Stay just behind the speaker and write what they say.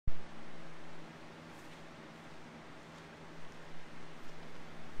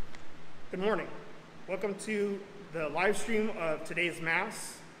Good morning. Welcome to the live stream of today's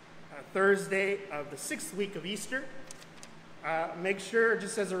Mass, Thursday of the 6th week of Easter. Make sure,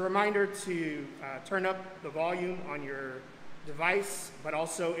 just as a reminder, to turn up the volume on your device, but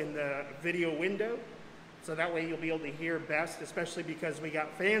also in the video window, so that way you'll be able to hear best, especially because we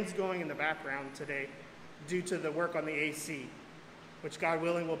got fans going in the background today due to the work on the AC, which, God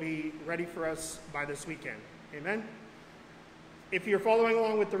willing, will be ready for us by this weekend. Amen? If you're following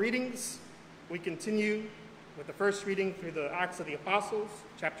along with the readings, we continue with the first reading through the Acts of the Apostles,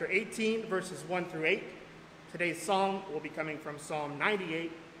 chapter 18, verses 1 through 8. Today's psalm will be coming from Psalm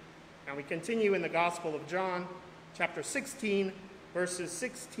 98, and we continue in the Gospel of John, chapter 16, verses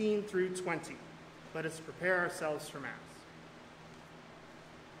 16 through 20. Let us prepare ourselves for Mass.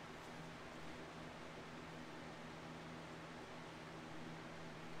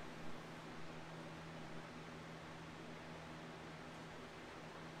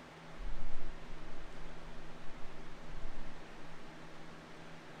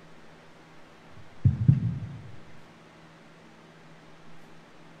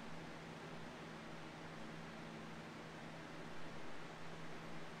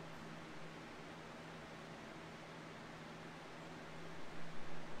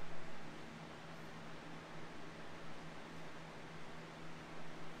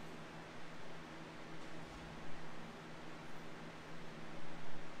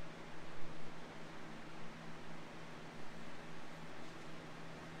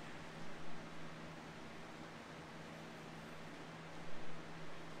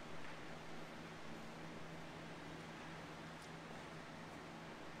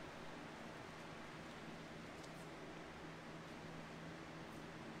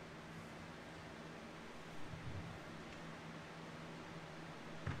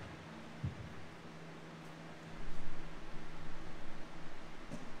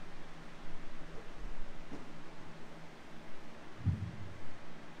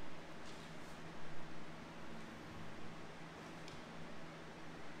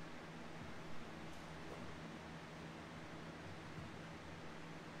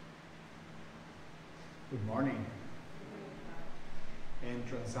 Good morning.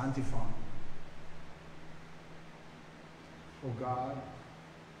 Entrance antiphon. O God,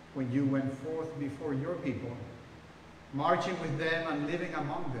 when you went forth before your people, marching with them and living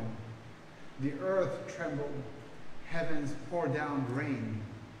among them, the earth trembled, heavens poured down rain.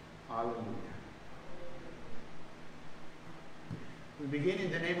 Hallelujah. We begin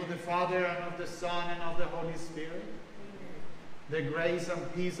in the name of the Father, and of the Son, and of the Holy Spirit. The grace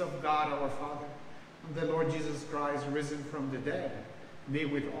and peace of God our Father, and the Lord Jesus Christ, risen from the dead, be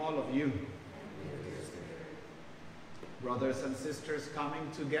with all of you. Brothers and sisters coming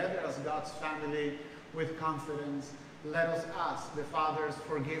together as God's family with confidence, let us ask the Father's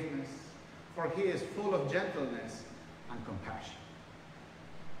forgiveness, for he is full of gentleness and compassion.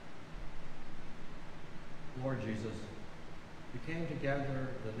 Lord Jesus, you came to gather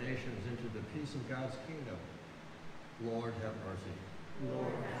the nations into the peace of God's kingdom. Lord, have mercy.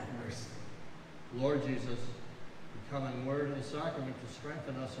 Lord, have mercy. Lord Jesus, you come in word and sacrament to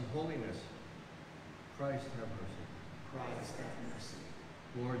strengthen us in holiness. Christ, have mercy. Christ, have mercy.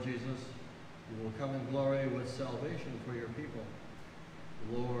 Lord Jesus, you will come in glory with salvation for your people.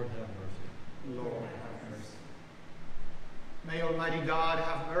 Lord, have mercy. Lord, have mercy. May Almighty God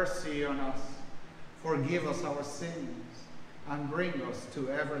have mercy on us, forgive us our sins, and bring us to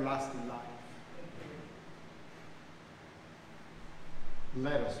everlasting life.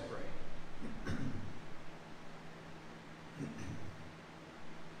 Let us pray.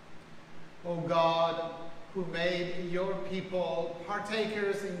 O God, who made your people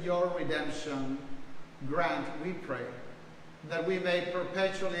partakers in your redemption, grant, we pray, that we may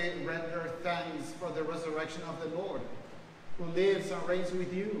perpetually render thanks for the resurrection of the Lord, who lives and reigns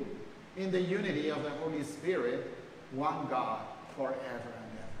with you in the unity of the Holy Spirit, one God, forever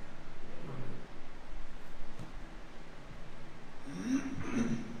and ever.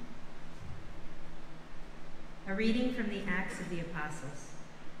 A reading from the Acts of the Apostles.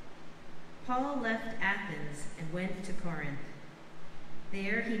 Paul left Athens and went to Corinth.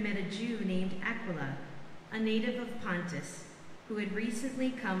 There he met a Jew named Aquila, a native of Pontus, who had recently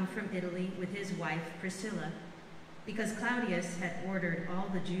come from Italy with his wife Priscilla, because Claudius had ordered all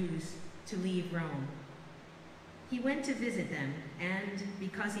the Jews to leave Rome. He went to visit them, and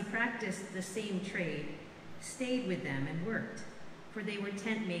because he practiced the same trade, stayed with them and worked, for they were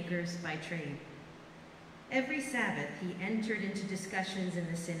tent makers by trade. Every Sabbath he entered into discussions in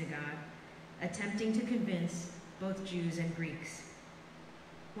the synagogue, attempting to convince both Jews and Greeks.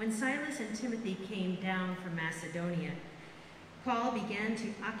 When Silas and Timothy came down from Macedonia, Paul began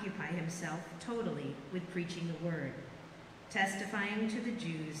to occupy himself totally with preaching the word, testifying to the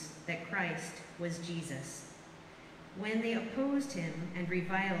Jews that Christ was Jesus. When they opposed him and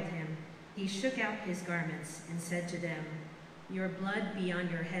reviled him, he shook out his garments and said to them, "Your blood be on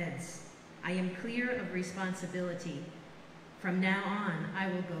your heads. I am clear of responsibility. From now on, I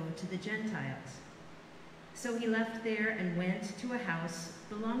will go to the Gentiles." So he left there and went to a house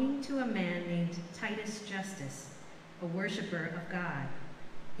belonging to a man named Titus Justus, a worshiper of God.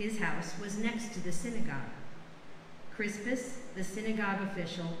 His house was next to the synagogue. Crispus, the synagogue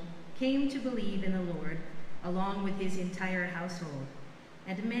official, came to believe in the Lord, along with his entire household,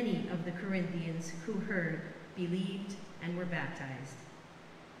 and many of the Corinthians who heard believed and were baptized.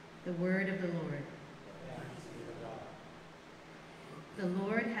 The word of the Lord. The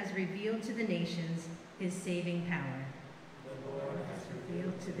Lord has revealed to the nations his saving power. The Lord has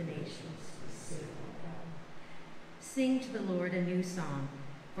revealed to the nations his saving power. Sing to the Lord a new song,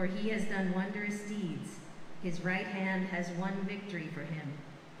 for he has done wondrous deeds. His right hand has won victory for him,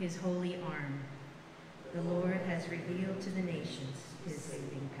 his holy arm. The Lord has revealed to the nations his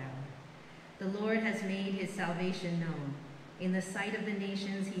saving power. The Lord has made his salvation known. In the sight of the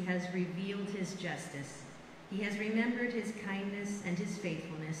nations he has revealed his justice. He has remembered his kindness and his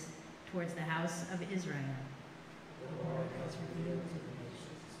faithfulness towards the house of Israel. The Lord has revealed to the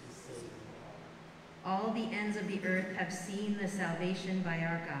nations his saving power. All the ends of the earth have seen the salvation by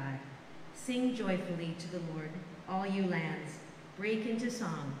our God. Sing joyfully to the Lord, all you lands. Break into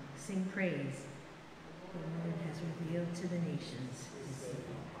song, sing praise. The Lord has revealed to the nations his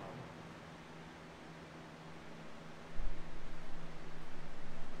saving power.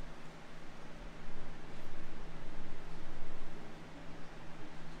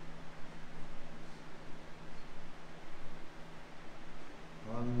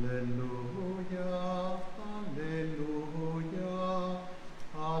 Alleluia, alleluia,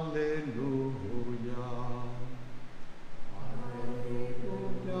 alleluia.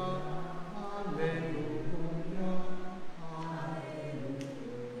 Alleluia, alleluia, alleluia.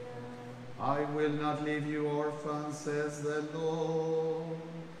 I will not leave you orphans, says the Lord.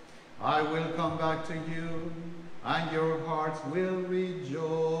 I will come back to you, and your hearts will rejoice.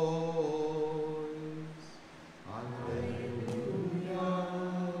 Alleluia,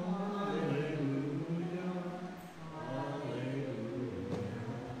 alleluia, alleluia.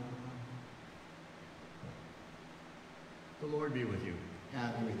 The Lord be with you.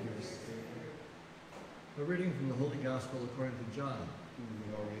 And with your spirit. A reading from the Holy Gospel according to John.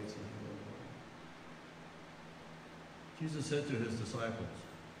 Glory to you, Lord. Jesus said to his disciples,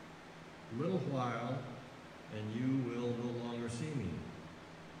 "A little while, and you will no longer see me.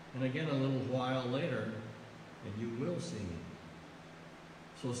 And again a little while later, and you will see me."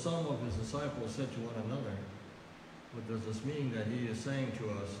 So some of his disciples said to one another, "What does this mean that he is saying to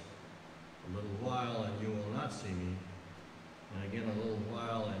us, 'A little while, and you will not see me, and again a little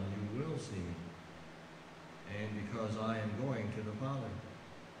while, and you will see me'? And because I am going to the Father."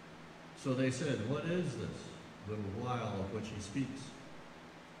 So they said, "What is this little while of which he speaks?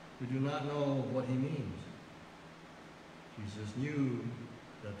 We do not know what he means." Jesus knew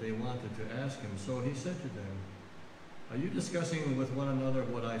that they wanted to ask him, so he said to them, "Are you discussing with one another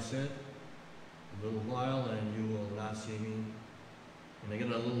what I said? A little while and you will not see me, and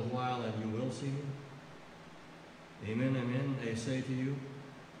again a little while and you will see me? Amen, amen, I say to you,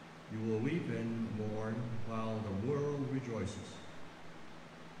 you will weep and mourn while the world rejoices.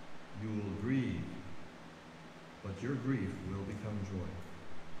 You will grieve, but your grief will become joy."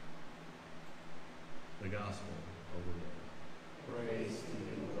 The Gospel of the Lord. Praise to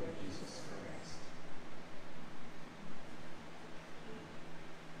you, Lord Jesus Christ.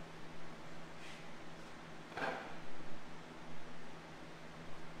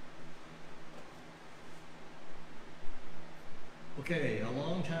 Okay, a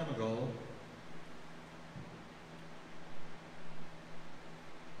long time ago,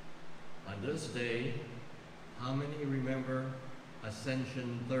 on this day, how many remember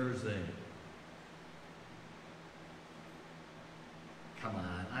Ascension Thursday? Come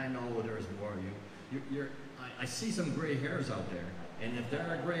on, I know there's more of you. I see some gray hairs out there, and if there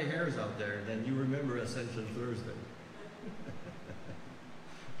are gray hairs out there, then you remember Ascension Thursday.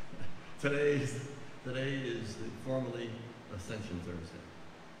 Today is formally Ascension Thursday,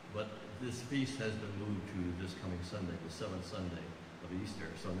 but this feast has been moved to this coming Sunday, the seventh Sunday of Easter.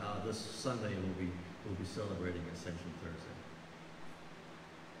 So now this Sunday we'll be celebrating Ascension Thursday.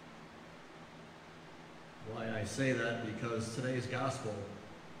 Why I say that, because today's gospel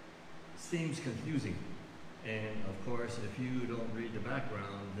seems confusing. And of course, if you don't read the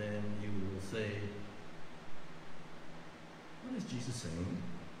background, then you will say, What is Jesus saying?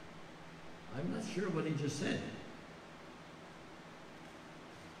 I'm not sure what he just said.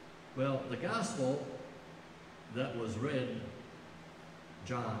 Well, the gospel that was read,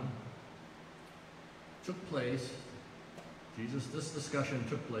 John, took place, this discussion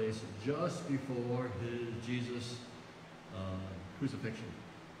took place just before Jesus' crucifixion.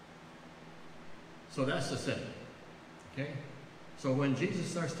 So that's the setting, okay? So when Jesus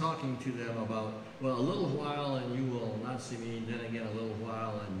starts talking to them about, well, a little while and you will not see me, then again a little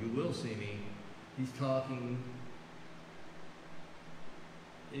while and you will see me, he's talking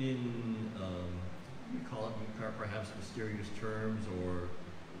in, we call it perhaps mysterious terms or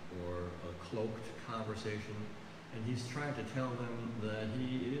a cloaked conversation. And he's trying to tell them that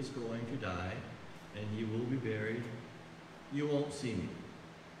he is going to die and he will be buried. You won't see me.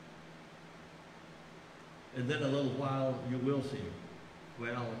 And then a little while you will see me.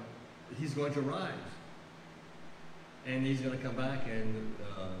 Well, he's going to rise. And he's going to come back and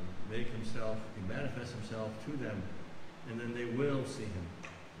manifest himself to them. And then they will see him.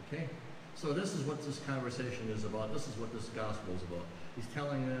 Okay? So this is what this conversation is about. This is what this gospel is about. He's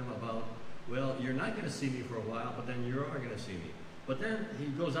telling them about, well, you're not going to see me for a while, but then you are going to see me. But then he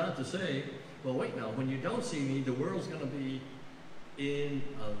goes on to say, well, wait now, when you don't see me, the world's going to be in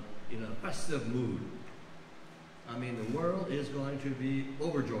a festive mood. I mean, the world is going to be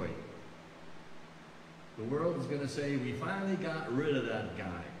overjoyed. The world is going to say, we finally got rid of that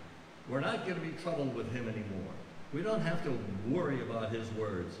guy. We're not going to be troubled with him anymore. We don't have to worry about his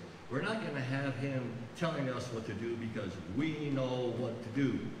words. We're not going to have him telling us what to do because we know what to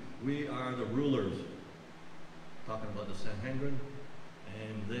do. We are the rulers. Talking about the Sanhedrin,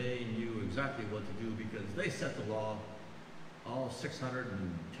 and they knew exactly what to do because they set the law. All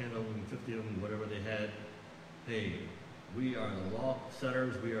 610 of them, 50 of them, whatever they had. Hey, we are the law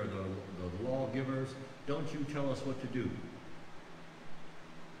setters. We are the law givers. Don't you tell us what to do.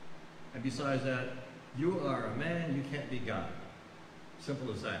 And besides that, you are a man, you can't be God.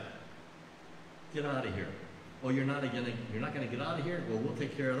 Simple as that. Get out of here. Oh, you're not going to get out of here? Well, we'll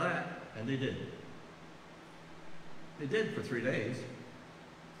take care of that. And they did. They did for 3 days.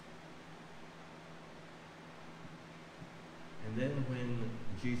 And then when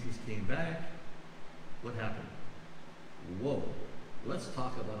Jesus came back, what happened? Whoa. Let's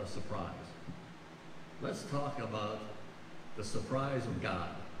talk about a surprise. Let's talk about the surprise of God.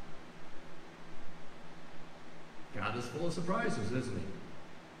 God is full of surprises, isn't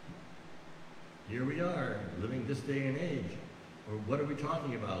he? Here we are, living this day and age. Or what are we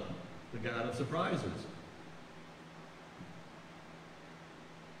talking about? The God of surprises.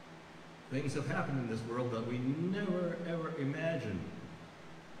 Things have happened in this world that we never, ever imagined.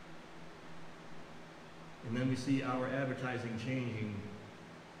 And then we see our advertising changing,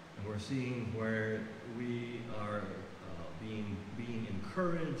 and we're seeing where we are being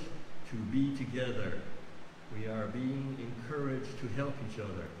encouraged to be together. We are being encouraged to help each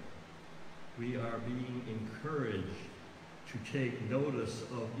other. We are being encouraged to take notice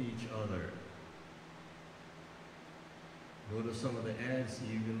of each other. Notice some of the ads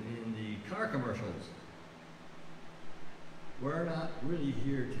even in the car commercials. We're not really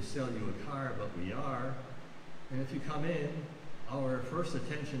here to sell you a car, but we are. And if you come in, our first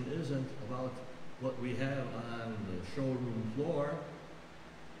attention isn't about what we have on the showroom floor.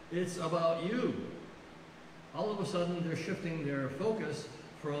 It's about you. All of a sudden, they're shifting their focus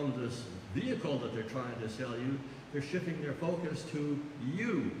from this vehicle that they're trying to sell you. They're shifting their focus to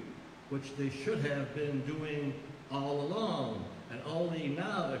you, which they should have been doing all along. And only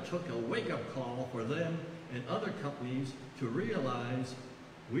now it took a wake-up call for them and other companies to realize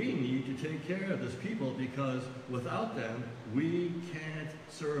we need to take care of these people because without them, we can't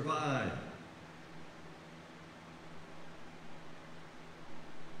survive.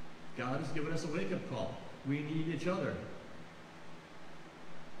 God has given us a wake-up call. We need each other.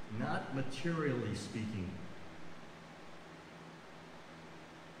 Not materially speaking.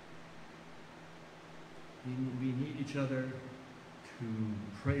 We need each other to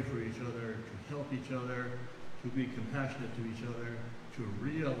pray for each other, to help each other, to be compassionate to each other, to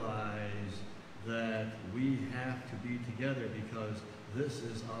realize that we have to be together because this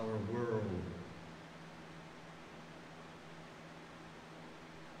is our world.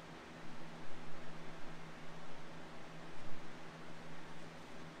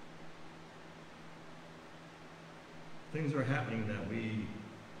 Things are happening that we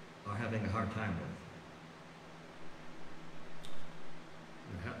are having a hard time with.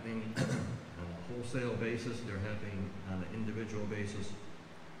 They're happening on a wholesale basis, they're happening on an individual basis.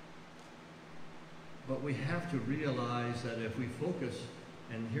 But we have to realize that if we focus,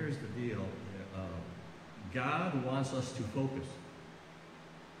 and here's the deal, God wants us to focus.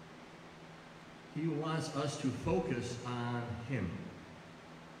 He wants us to focus on Him.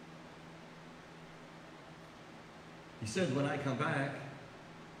 He said, when I come back,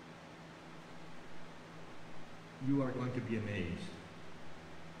 you are going to be amazed.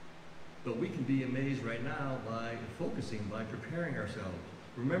 But we can be amazed right now by focusing, by preparing ourselves.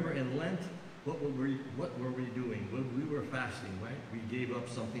 Remember, in Lent, what were we doing? We were fasting, right? We gave up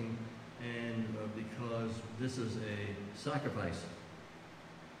something, and because this is a sacrifice.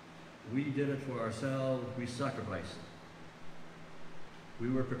 We did it for ourselves, we sacrificed. We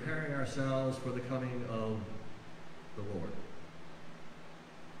were preparing ourselves for the coming of the Lord.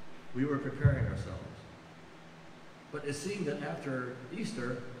 We were preparing ourselves. But it seemed that after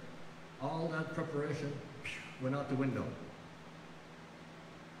Easter, all that preparation went out the window.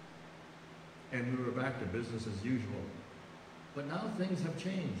 And we were back to business as usual. But now things have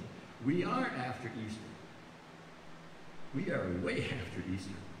changed. We are after Easter. We are way after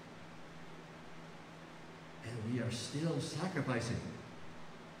Easter. And we are still sacrificing.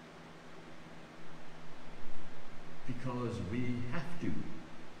 Because we have to.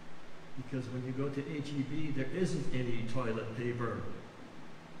 Because when you go to H-E-B, there isn't any toilet paper.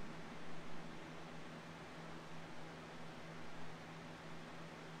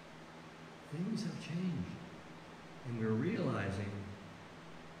 Things have changed. And we're realizing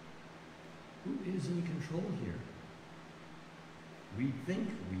who is in control here. We think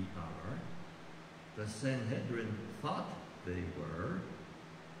we are. The Sanhedrin thought they were.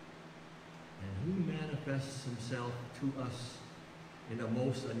 And who manifests himself to us in a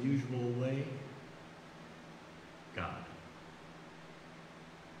most unusual way? God.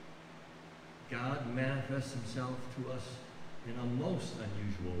 God manifests himself to us in a most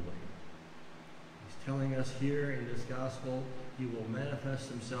unusual way. He's telling us here in this gospel, he will manifest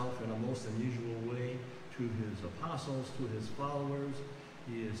himself in a most unusual way to his apostles, to his followers.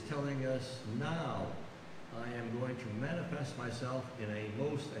 He is telling us, now I am going to manifest myself in a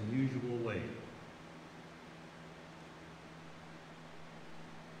most unusual way.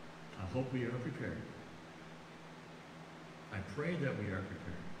 I hope we are prepared. I pray that we are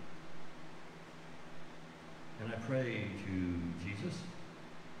prepared. And I pray to Jesus,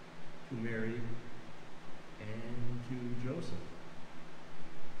 to Mary, and to Joseph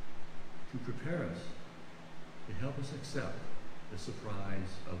to prepare us, to help us accept the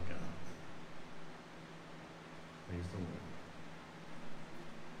surprise of God. Praise the Lord.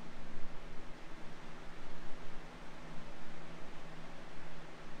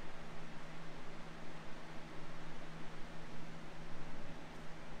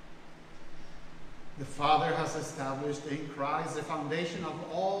 The Father has established in Christ the foundation of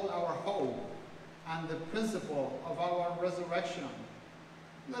all our hope and the principle of our resurrection.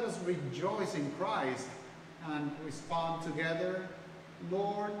 Let us rejoice in Christ and respond together,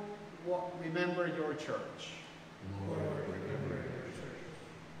 Lord, remember your church. Lord, remember your church.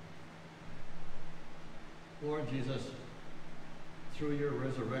 Lord Jesus, through your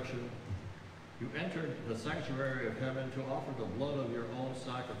resurrection, you entered the sanctuary of heaven to offer the blood of your own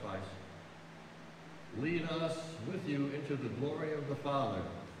sacrifice. Lead us with you into the glory of the Father,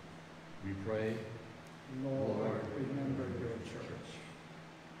 we pray. Lord, remember your church.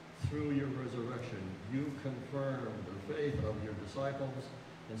 Through your resurrection, you confirmed the faith of your disciples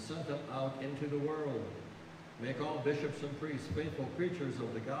and sent them out into the world. Make all bishops and priests faithful preachers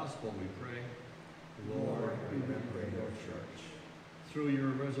of the gospel, we pray. Lord, remember your church. Through your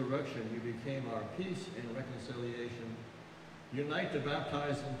resurrection, you became our peace and reconciliation. Unite the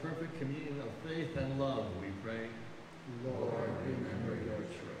baptized in perfect communion of faith and love, we pray. Lord, remember your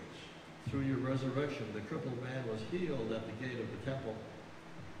church. Through your resurrection, the crippled man was healed at the gate of the temple.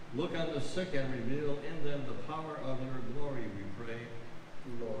 Look on the sick and reveal in them the power of your glory, we pray.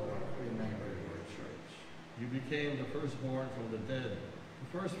 Lord, remember your church. You became the firstborn from the dead,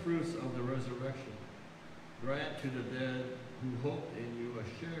 the first fruits of the resurrection. Grant to the dead who hope in you a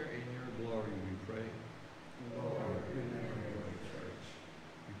share in your glory, we pray. Lord, remember your church.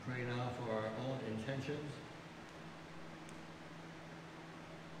 We pray now for our own intentions.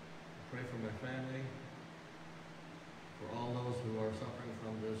 Pray for my family, for all those who are suffering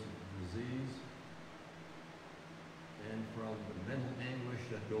from this disease, and from the mental anguish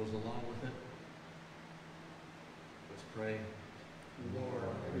that goes along with it. Let's pray.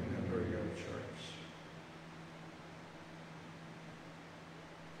 Lord, remember your church.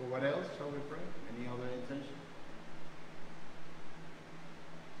 For what else shall we pray? Any other intention?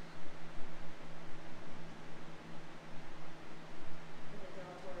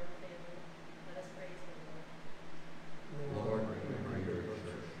 Lord, remember your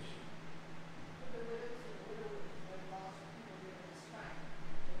church.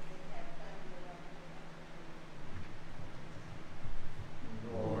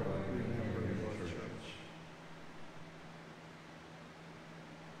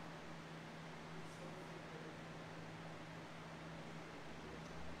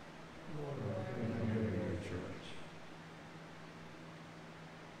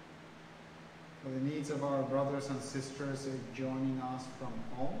 needs of our brothers and sisters joining us from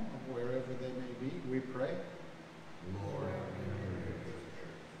home, or wherever they may be, we pray. Lord,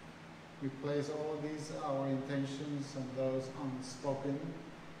 We place all these, our intentions and those unspoken,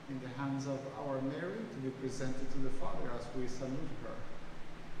 in the hands of our Mary to be presented to the Father as we salute her.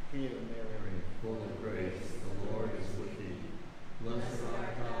 Hail Mary, full of grace, the Lord is with thee. Blessed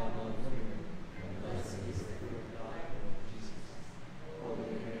art thou among women, and blessed is the fruit of thy womb, Jesus.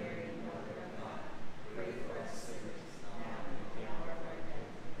 Holy Mary, Mother of God, pray for us sinners, now and at the hour of our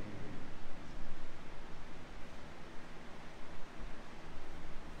death. Amen.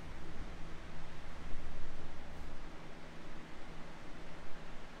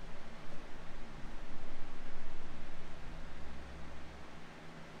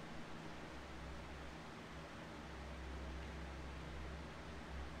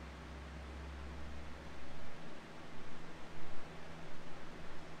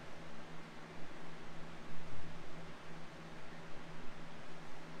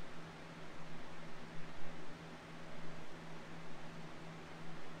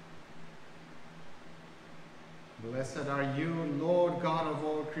 Blessed are you, Lord God of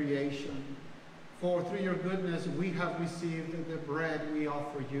all creation, for through your goodness we have received the bread we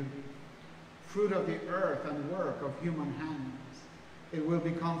offer you, fruit of the earth and work of human hands. It will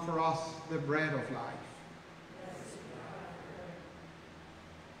become for us the bread of life.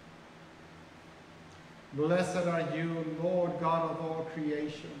 Blessed are you, Lord God of all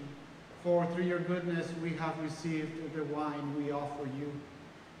creation, for through your goodness we have received the wine we offer you,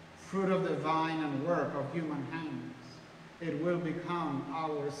 fruit of the vine and work of human hands. It will become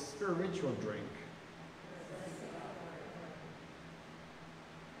our spiritual drink.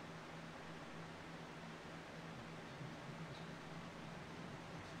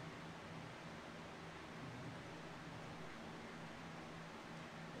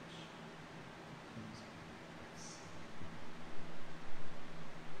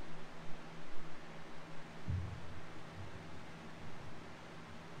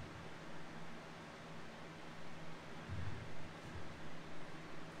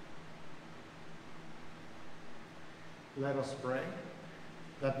 Let us pray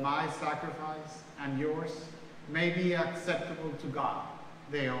that my sacrifice and yours may be acceptable to God,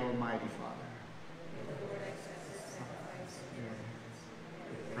 the Almighty Father.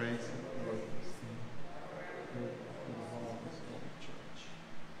 Praise the Lord.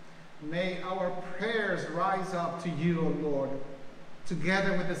 May our prayers rise up to you, O Lord,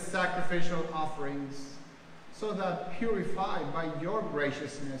 together with the sacrificial offerings, so that purified by your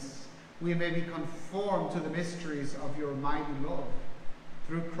graciousness, we may be conformed to the mysteries of your mighty love,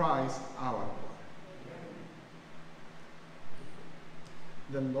 through Christ our Lord.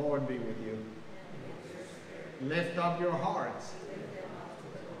 The Lord be with you. Lift up your hearts.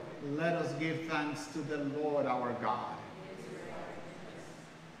 Let us give thanks to the Lord our God.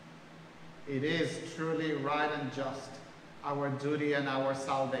 It is truly right and just, our duty and our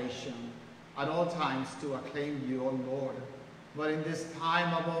salvation, at all times to acclaim you, O Lord, but in this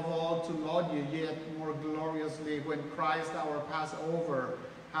time above all to laud you yet more gloriously when Christ our Passover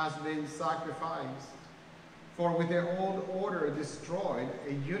has been sacrificed. For with the old order destroyed,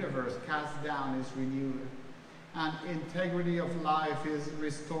 a universe cast down is renewed, and integrity of life is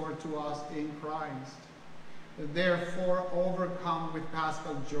restored to us in Christ. Therefore, overcome with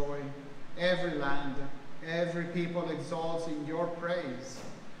paschal joy, every land, every people exalts in your praise,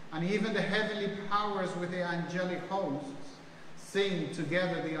 and even the heavenly powers with the angelic hosts sing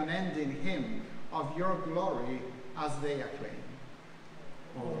together the unending hymn of your glory as they acclaim.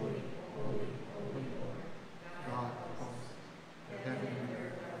 Holy, holy, holy Lord, God of hosts, the heaven and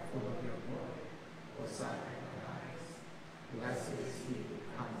earth are full of your glory. Hosanna in the highest. Blessed is he who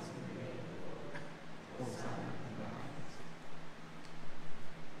comes in the name of the Lord. Hosanna in the highest.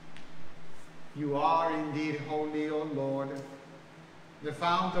 You are indeed holy, O Lord, the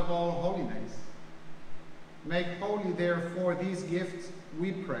fount of all holiness. Make holy, therefore, these gifts,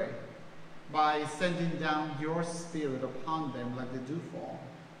 we pray, by sending down your Spirit upon them like the dewfall,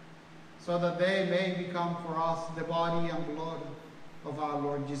 so that they may become for us the body and blood of our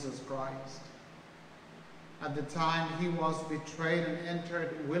Lord Jesus Christ. At the time he was betrayed and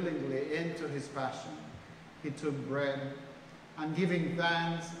entered willingly into his passion, he took bread, and giving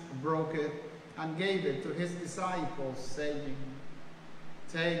thanks, broke it, and gave it to his disciples, saying,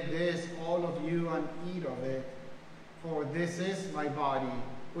 "Take this, all of you, and eat of it, for this is my body,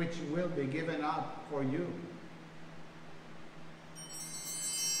 which will be given up for you."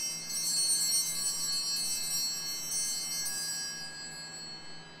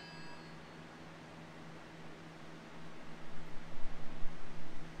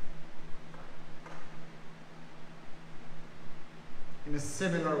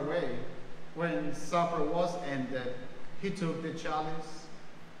 similar way, when supper was ended, he took the chalice,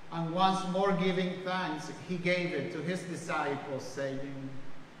 and once more giving thanks, he gave it to his disciples, saying,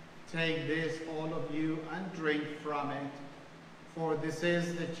 "Take this, all of you, and drink from it, for this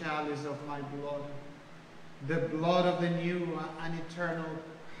is the chalice of my blood, the blood of the new and eternal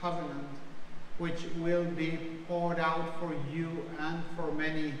covenant, which will be poured out for you and for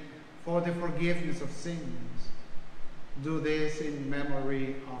many for the forgiveness of sins. Do this in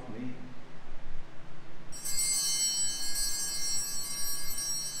memory of me."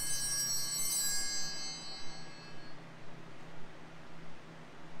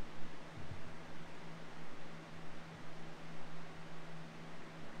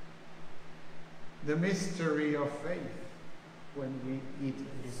 The mystery of faith. When we eat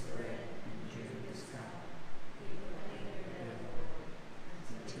this bread and drink this cup,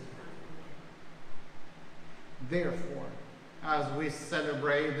 therefore, as we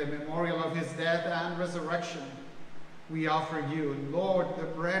celebrate the memorial of his death and resurrection, we offer you, Lord, the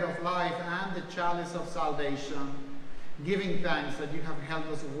bread of life and the chalice of salvation, giving thanks that you have held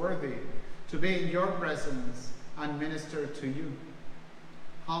us worthy to be in your presence and minister to you.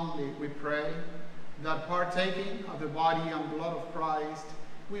 Humbly we pray that partaking of the body and blood of Christ,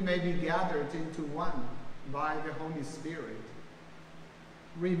 we may be gathered into one by the Holy Spirit.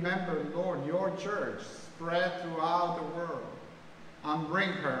 Remember, Lord, your church spread throughout the world, and bring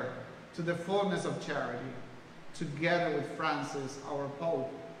her to the fullness of charity, together with Francis, our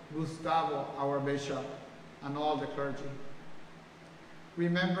Pope, Gustavo, our Bishop, and all the clergy.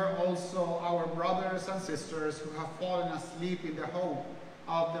 Remember also our brothers and sisters who have fallen asleep in the hope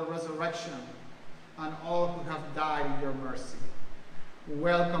of the resurrection, and all who have died in your mercy.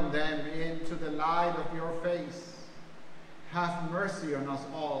 Welcome them into the light of your face. Have mercy on us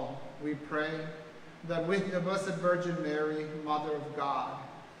all, we pray, that with the Blessed Virgin Mary, Mother of God,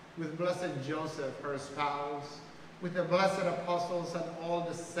 with Blessed Joseph, her spouse, with the blessed apostles and all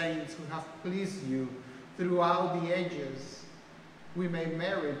the saints who have pleased you throughout the ages, we may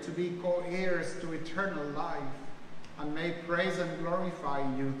merit to be co-heirs to eternal life, and may praise and glorify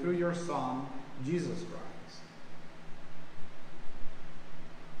you through your Son, Jesus Christ.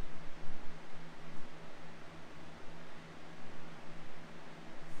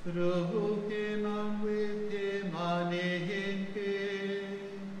 Through him and with him and in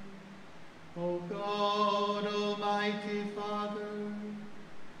him, O God, Almighty Father,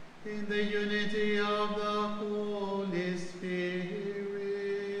 in the unity of the Holy Spirit,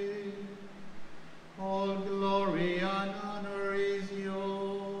 all glory and honor is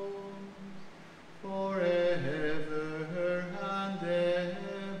yours forever and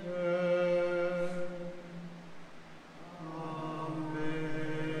ever. Amen.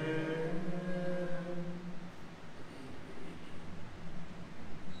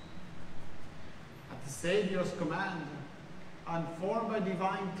 At the Savior's command, and formed by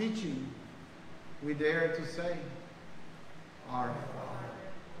divine teaching, we dare to say, Our Father,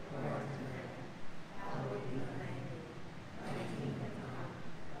 who art in heaven, hallowed be thy name. Thy kingdom come,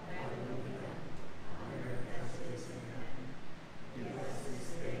 thy will be done, on earth as it is in heaven. Give us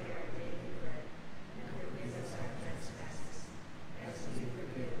this day our daily bread, and forgive us our trespasses, as we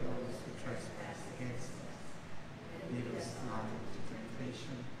forgive those who trespass against us. And lead us not into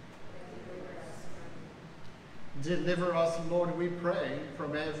temptation, but deliver us from evil. Deliver us, Lord, we pray,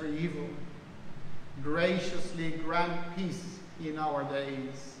 from every evil. Graciously grant peace in our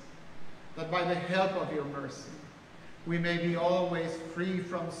days, that by the help of your mercy, we may be always free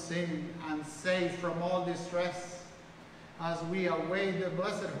from sin and safe from all distress, as we await the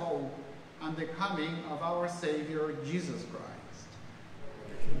blessed hope and the coming of our Savior, Jesus Christ.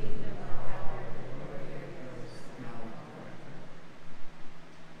 The kingdom, power, and glory are yours, now and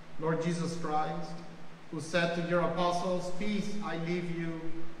forever. Lord Jesus Christ, who said to your apostles, "Peace I leave you,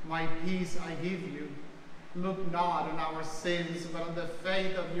 my peace I give you," look not on our sins, but on the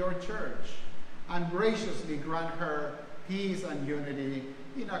faith of your church, and graciously grant her peace and unity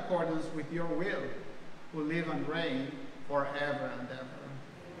in accordance with your will, who live and reign forever and ever.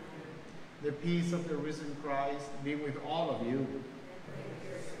 The peace of the risen Christ be with all of you.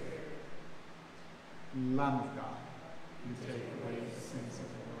 Lamb of God, you take away the sins of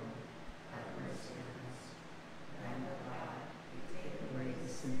the world. Have mercy on us. Lamb of God, you take away the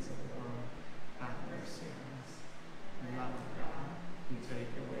sins of the world. Have mercy on us. Lamb of God, you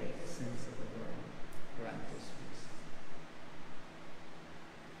take away the sins of the world. Grant us peace.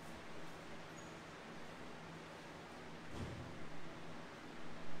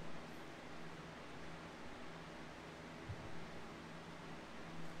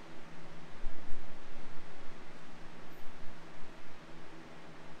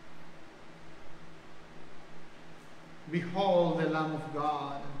 Behold the Lamb of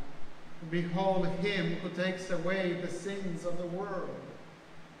God. Behold him who takes away the sins of the world.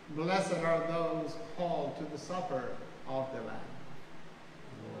 Blessed are those called to the supper of the Lamb.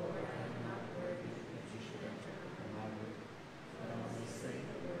 Lord, I am not worthy that you should enter my room, but only say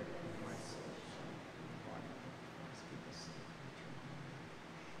the word, and my soul shall be quiet.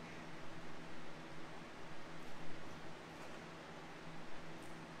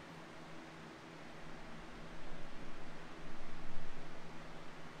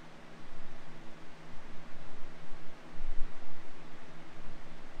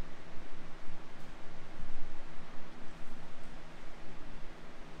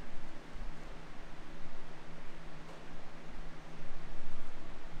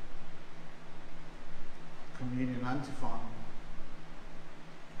 Communion antiphon.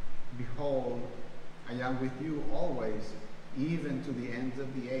 Behold, I am with you always, even to the ends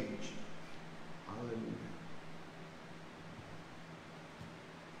of the age. Hallelujah.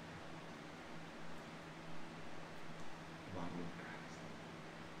 The body of Christ.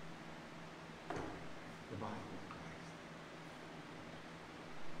 The body of Christ.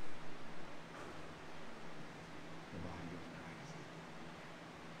 The body of Christ.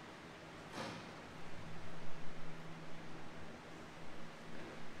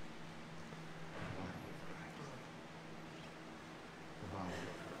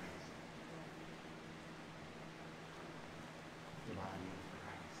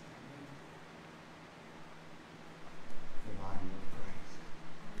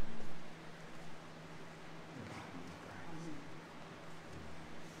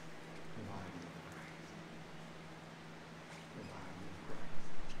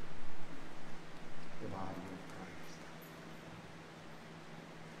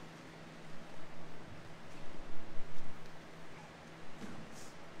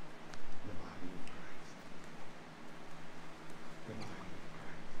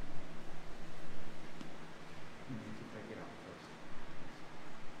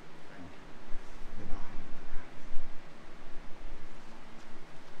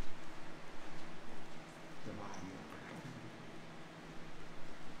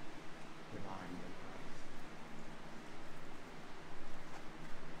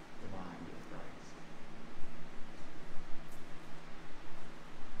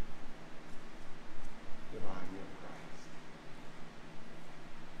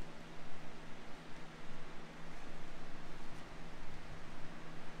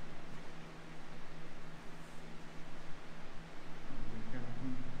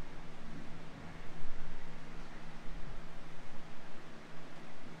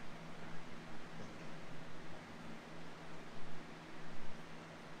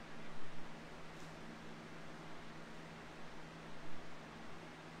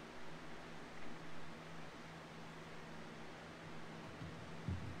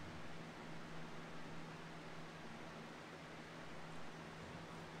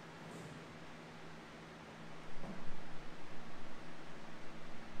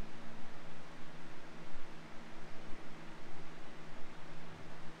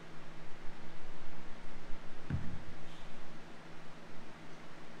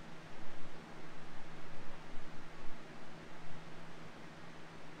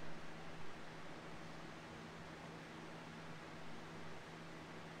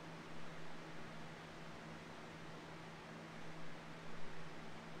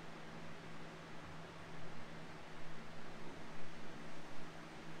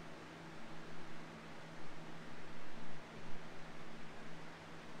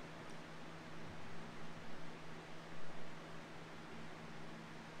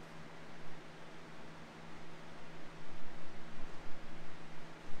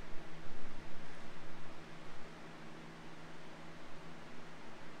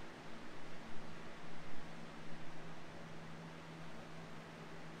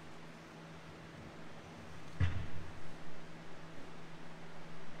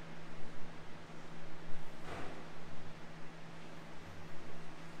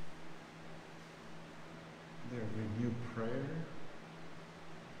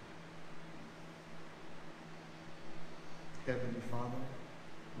 Heavenly Father,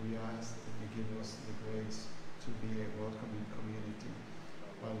 we ask that you give us the grace to be a welcoming community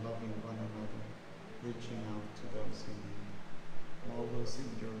by loving one another, reaching out to those in need, all those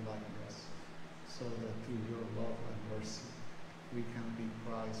in your likeness, so that through your love and mercy we can be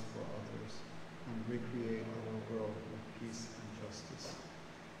Christ for others and recreate our world with peace and justice.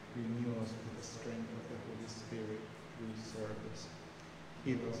 Renew us with the strength of the Holy Spirit through service.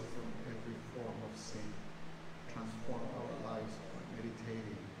 Heal us from every form of sin. Transform our lives by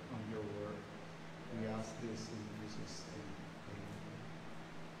meditating on your word. We ask this in Jesus' name.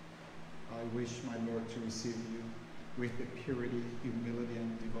 wish, my Lord, to receive you with the purity, humility,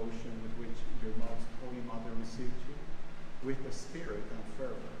 and devotion with which your most holy mother received you, with the spirit and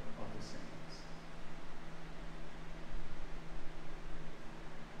fervor of the saints.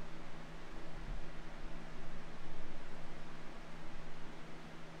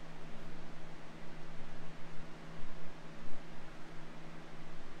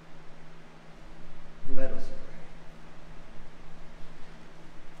 Let us pray.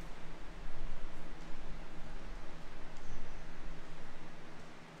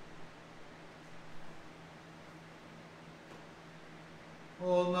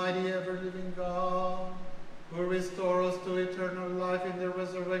 Almighty ever-living God, who restore us to eternal life in the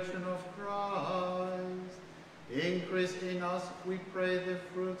resurrection of Christ, increase in us, we pray, the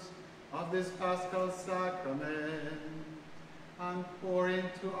fruits of this Paschal sacrament, and pour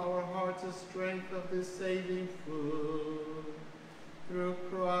into our hearts the strength of this saving food, through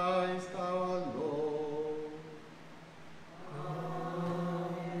Christ our Lord.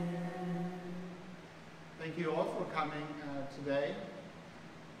 Amen. Thank you all for coming today.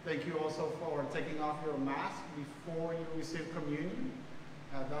 Thank you also for taking off your mask before you receive communion.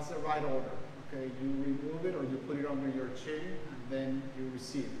 That's the right order. Okay, you remove it or you put it under your chin and then you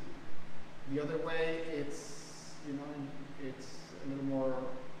receive it. The other way, it's, you know, it's a little more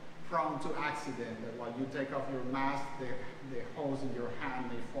prone to accident. That while you take off your mask, the hose in your hand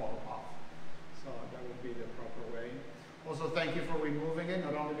may fall off. So that would be the proper way. Also, thank you for removing it,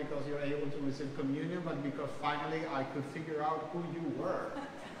 not only because you're able to receive communion, but because finally I could figure out who you were.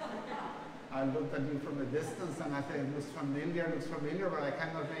 I looked at you from a distance and I said, it looks familiar, but I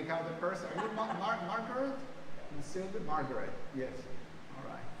cannot make out the person. Are you Margaret? Sylvia? Margaret, yes. All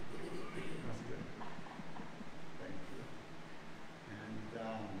right. That's good. Thank you. And,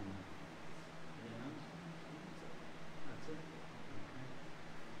 yeah, that's it. Okay.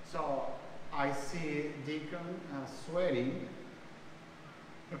 So, I see Deacon sweating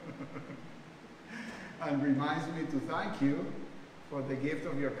and reminds me to thank you for the gift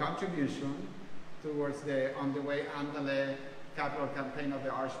of your contribution towards the On the Way Andale capital campaign of the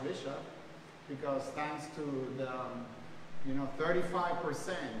Archbishop, because thanks to the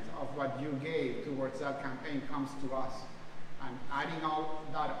 35% of what you gave towards that campaign comes to us. And adding all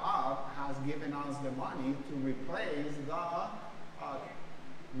that up has given us the money to replace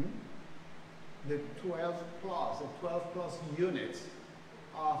the 12 plus units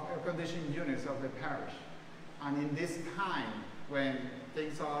of air-conditioned units of the parish. And in this time, when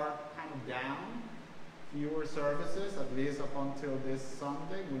things are kind of down, fewer services, at least up until this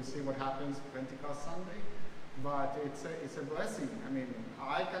Sunday. We'll see what happens Pentecost Sunday. But it's a blessing. I mean,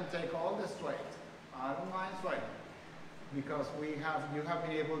 I can take all the sweat. I don't mind sweating. Because you have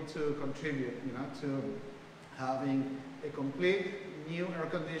been able to contribute, to having a complete new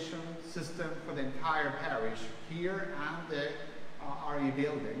air-conditioned system for the entire parish here and the RE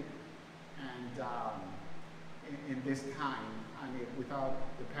building. And in this time, without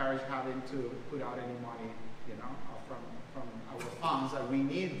the parish having to put out any money, from our funds that we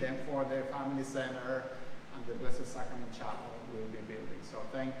need them for the family center and the Blessed Sacrament Chapel we'll be building. So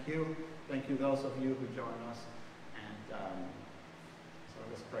thank you those of you who join us, and so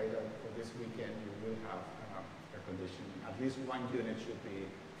let's pray that for this weekend you will have air conditioning. At least one unit should be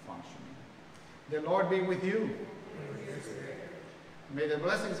functioning. The Lord be with you. May the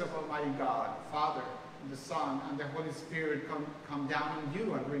blessings of Almighty God, Father, the Son, and the Holy Spirit come down on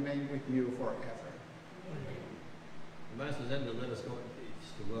you and remain with you forever. The Mass is ended. Let us go in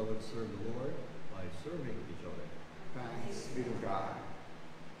peace to love and serve the Lord by serving each other. Thanks be to God.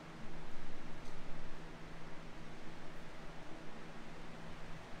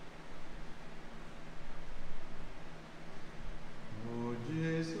 Oh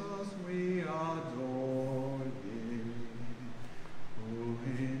Jesus, we adore thee, who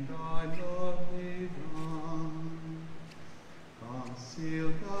in thy lovely Son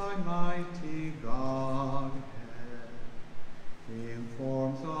concealed thy mighty Godhead in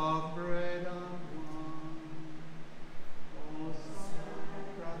forms of